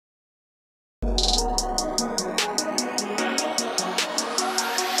Welcome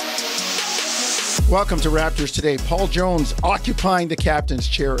to Raptors Today. Paul Jones occupying the captain's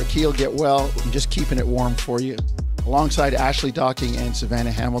chair. Akil get well. I'm just keeping it warm for you. Alongside Ashley Docking and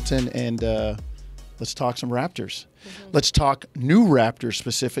Savanna Hamilton. And let's talk some Raptors. Let's talk new Raptors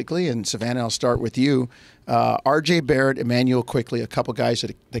specifically. And Savanna, I'll start with you. RJ Barrett, Immanuel Quickley, a couple guys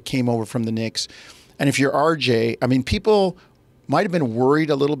that came over from the Knicks. And if you're RJ, I mean, people might have been worried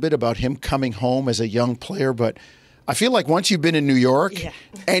a little bit about him coming home as a young player, but I feel like once you've been in New York,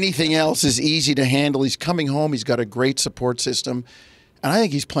 anything else is easy to handle. He's coming home. He's got a great support system. And I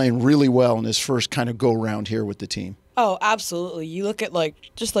think he's playing really well in his first kind of go-round here with the team. Oh, absolutely. You look at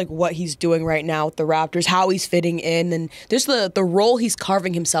just what he's doing right now with the Raptors, how he's fitting in, and just the role he's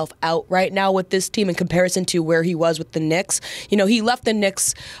carving himself out right now with this team in comparison to where he was with the Knicks. You know, he left the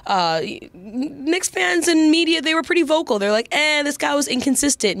Knicks. Knicks fans and media, they were pretty vocal. They're like, this guy was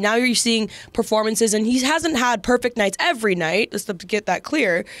inconsistent. Now you're seeing performances, and he hasn't had perfect nights every night, just to get that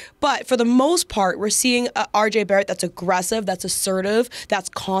clear. But for the most part, we're seeing RJ Barrett that's aggressive, that's assertive, that's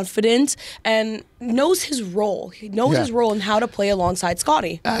confident, and knows his role. He knows his role and how to play alongside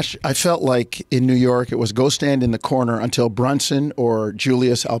Scottie. Ash, I felt like in New York, it was go stand in the corner until Brunson or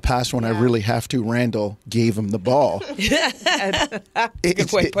Julius, I'll pass when I really have to, Randall gave him the ball.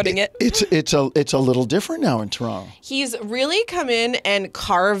 Good way of putting it. It's a little different now in Toronto. He's really come in and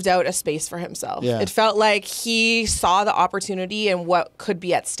carved out a space for himself. Yeah. It felt like he saw the opportunity and what could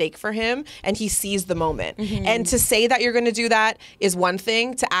be at stake for him, and he seized the moment. And to say that you're going to do that is one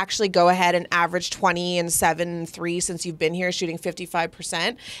thing. To actually go ahead and average 20 and 7 and 3 since you've been here, shooting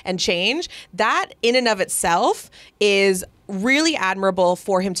 55% and change, that in and of itself is really admirable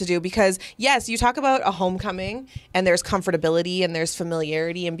for him to do, because yes, you talk about a homecoming and there's comfortability and there's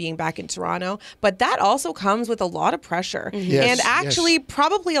familiarity and being back in Toronto, but that also comes with a lot of pressure and actually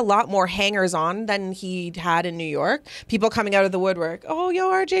probably a lot more hangers on than he had in New York. People coming out of the woodwork. Oh, yo,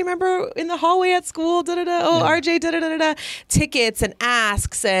 RJ, remember in the hallway at school? RJ, tickets and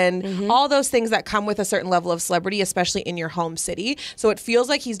asks and all those things that come with a certain level of celebrity, especially in your home city. So it feels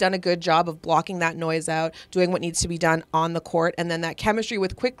like he's done a good job of blocking that noise out, doing what needs to be done on the court, and then that chemistry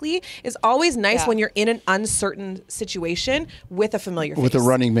with Quickley is always nice when you're in an uncertain situation with a familiar face. With a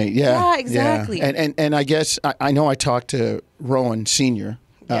running mate, Yeah, exactly. Yeah. And I guess, I know I talked to Rowan Sr.,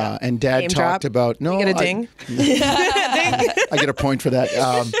 and Dad talked about... No, you get a ding? I get a point for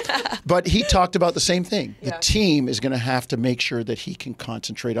that. But he talked about the same thing. The team is going to have to make sure that he can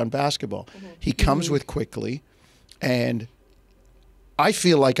concentrate on basketball. He comes with Quickley, and I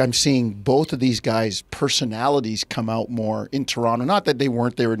feel like I'm seeing both of these guys' personalities come out more in Toronto. Not that they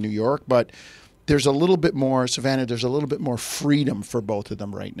weren't there in New York, but there's a little bit more, Savannah, there's a little bit more freedom for both of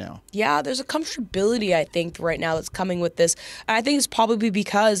them right now. Yeah, there's a comfortability, I think, right now that's coming with this. And I think it's probably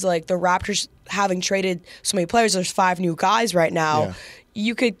because, the Raptors having traded so many players, there's 5 new guys right now. Yeah.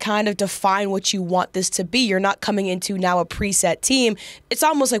 You could kind of define what you want this to be. You're not coming into now a preset team. It's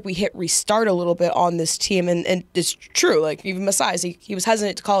almost like we hit restart a little bit on this team, and it's true. Like even Masai, he was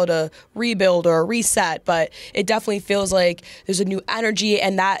hesitant to call it a rebuild or a reset, but it definitely feels like there's a new energy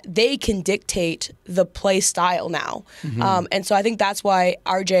and that they can dictate the play style now. And so I think that's why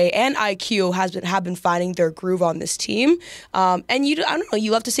RJ and IQ have been finding their groove on this team. And I don't know,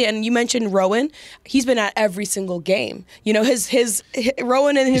 you love to see it. And you mentioned Rowan. He's been at every single game. You know, his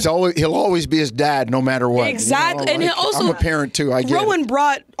Rowan and his... He'll always be his dad no matter what. Exactly. You know, and also, I'm a parent too, I get Rowan it.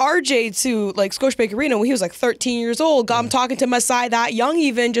 brought RJ to Scotiabank Arena when he was 13 years old. Got him talking to Masai that young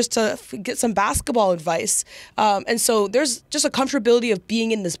even just to get some basketball advice. And so there's just a comfortability of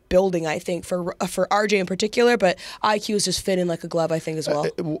being in this building, I think, for RJ in particular, but IQ is just fitting like a glove, I think, as well.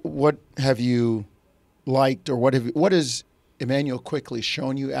 What have you liked, or what has Immanuel Quickley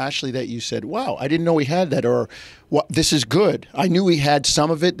shown you, Ashley, that you said, wow, I didn't know he had that, or what, this is good. I knew he had some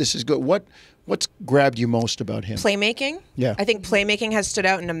of it. This is good. What's grabbed you most about him? Playmaking. Yeah. I think playmaking has stood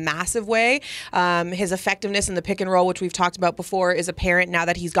out in a massive way. His effectiveness in the pick and roll, which we've talked about before, is apparent now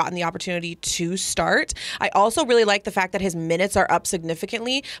that he's gotten the opportunity to start. I also really like the fact that his minutes are up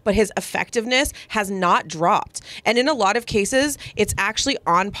significantly, but his effectiveness has not dropped. And in a lot of cases, it's actually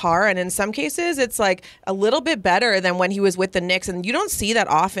on par. And in some cases, it's a little bit better than when he was with the Knicks. And you don't see that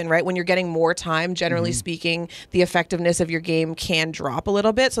often, right? When you're getting more time, generally speaking, the effectiveness of your game can drop a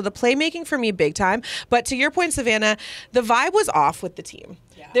little bit. So the playmaking for me, big time. But to your point, Savannah, the vibe was off with the team.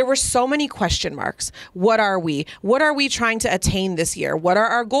 There were so many question marks. What are we? What are we trying to attain this year? What are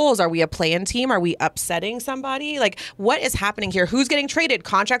our goals? Are we a play-in team? Are we upsetting somebody? Like, what is happening here? Who's getting traded?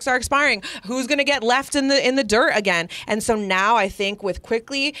 Contracts are expiring. Who's going to get left in the dirt again? And so now I think with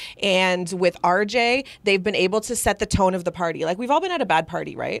Quickley and with RJ, they've been able to set the tone of the party. Like, we've all been at a bad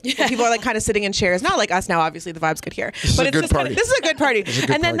party, right? People are like kind of sitting in chairs. Not like us now, obviously the vibe's good here. This is a good party. This is a good party.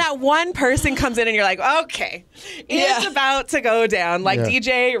 And then that one person comes in and you're like, okay, it's about to go down. Like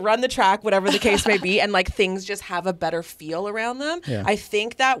DJ, run the track, whatever the case may be, and like things just have a better feel around them. Yeah. I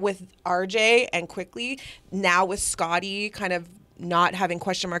think that with RJ and Quickley, now with Scotty kind of not having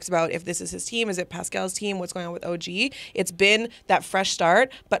question marks about if this is his team, is it Pascal's team, what's going on with OG, it's been that fresh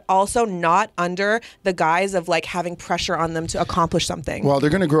start, but also not under the guise of like having pressure on them to accomplish something. Well,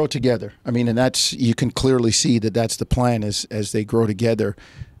 they're going to grow together. I mean, and that's, you can clearly see that that's the plan as they grow together.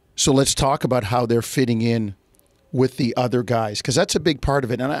 So let's talk about how they're fitting in with the other guys, because that's a big part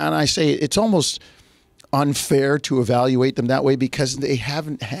of it. And I say it's almost unfair to evaluate them that way because they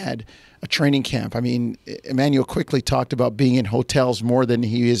haven't had a training camp. I mean, Immanuel Quickley talked about being in hotels more than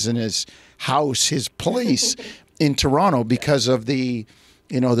he is in his house, his place in Toronto, because of the,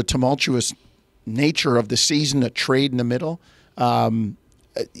 the tumultuous nature of the season, a trade in the middle.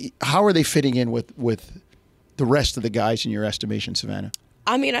 How are they fitting in with the rest of the guys in your estimation, Savanna?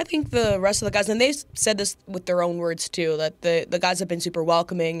 I mean, I think the rest of the guys, and they've said this with their own words too, that the guys have been super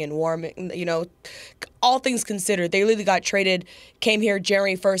welcoming and warm, all things considered. They literally got traded, came here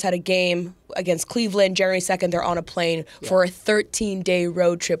January 1st, had a game against Cleveland. January 2nd, they're on a plane for a 13-day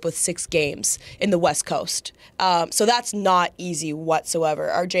road trip with 6 games in the West Coast. So that's not easy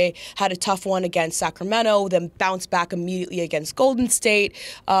whatsoever. RJ had a tough one against Sacramento, then bounced back immediately against Golden State.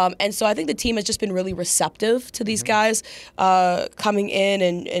 And so I think the team has just been really receptive to these guys coming in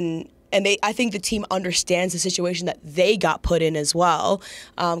and I think the team understands the situation that they got put in as well,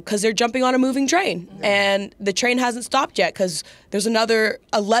 because they're jumping on a moving train. And the train hasn't stopped yet because there's another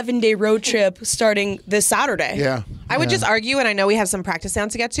 11-day road trip starting this Saturday. Yeah. I would just argue, and I know we have some practice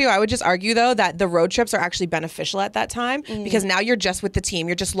sounds to get to, I would just argue, though, that the road trips are actually beneficial at that time because now you're just with the team.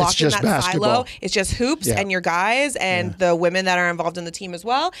 You're just locked in that basketball. silo. It's just hoops and your guys and the women that are involved in the team as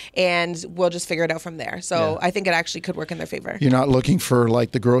well, and we'll just figure it out from there. So I think it actually could work in their favor. You're not looking for,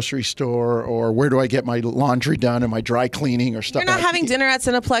 like, the grocery store or where do I get my laundry done and my dry cleaning or stuff. You're not having dinner at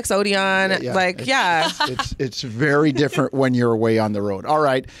Cineplex Odeon. It's very different when you're away on the road. All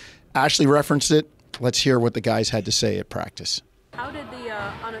right. Ashley referenced it. Let's hear what the guys had to say at practice. How did the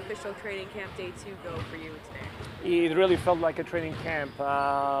unofficial training camp day 2 go for you today? It really felt like a training camp.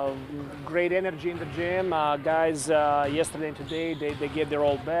 Great energy in the gym. Guys, yesterday and today, they gave their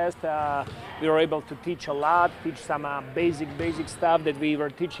all best. We were able to teach a lot, teach some basic stuff that we were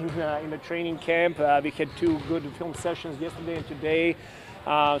teaching in the training camp. We had 2 good film sessions yesterday and today.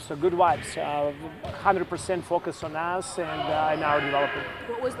 So good vibes. 100% focus on us and our development.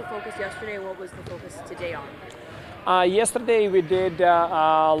 What was the focus yesterday and what was the focus today on? Yesterday we did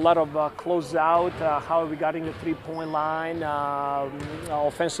a lot of close-out, how we got in the three-point line.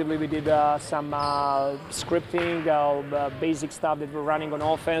 Offensively we did some scripting, basic stuff that we're running on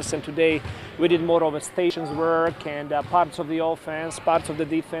offense, and today we did more of a stations work and parts of the offense, parts of the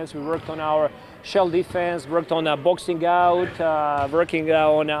defense. We worked on our shell defense, worked on boxing out, working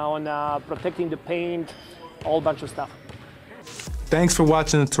on protecting the paint, a whole bunch of stuff. Thanks for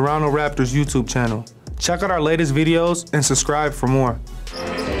watching the Toronto Raptors YouTube channel. Check out our latest videos and subscribe for more.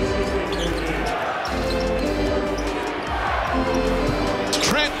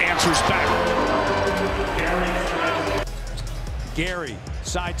 Trent answers back. Gary,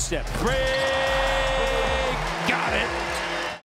 sidestep, three, got it.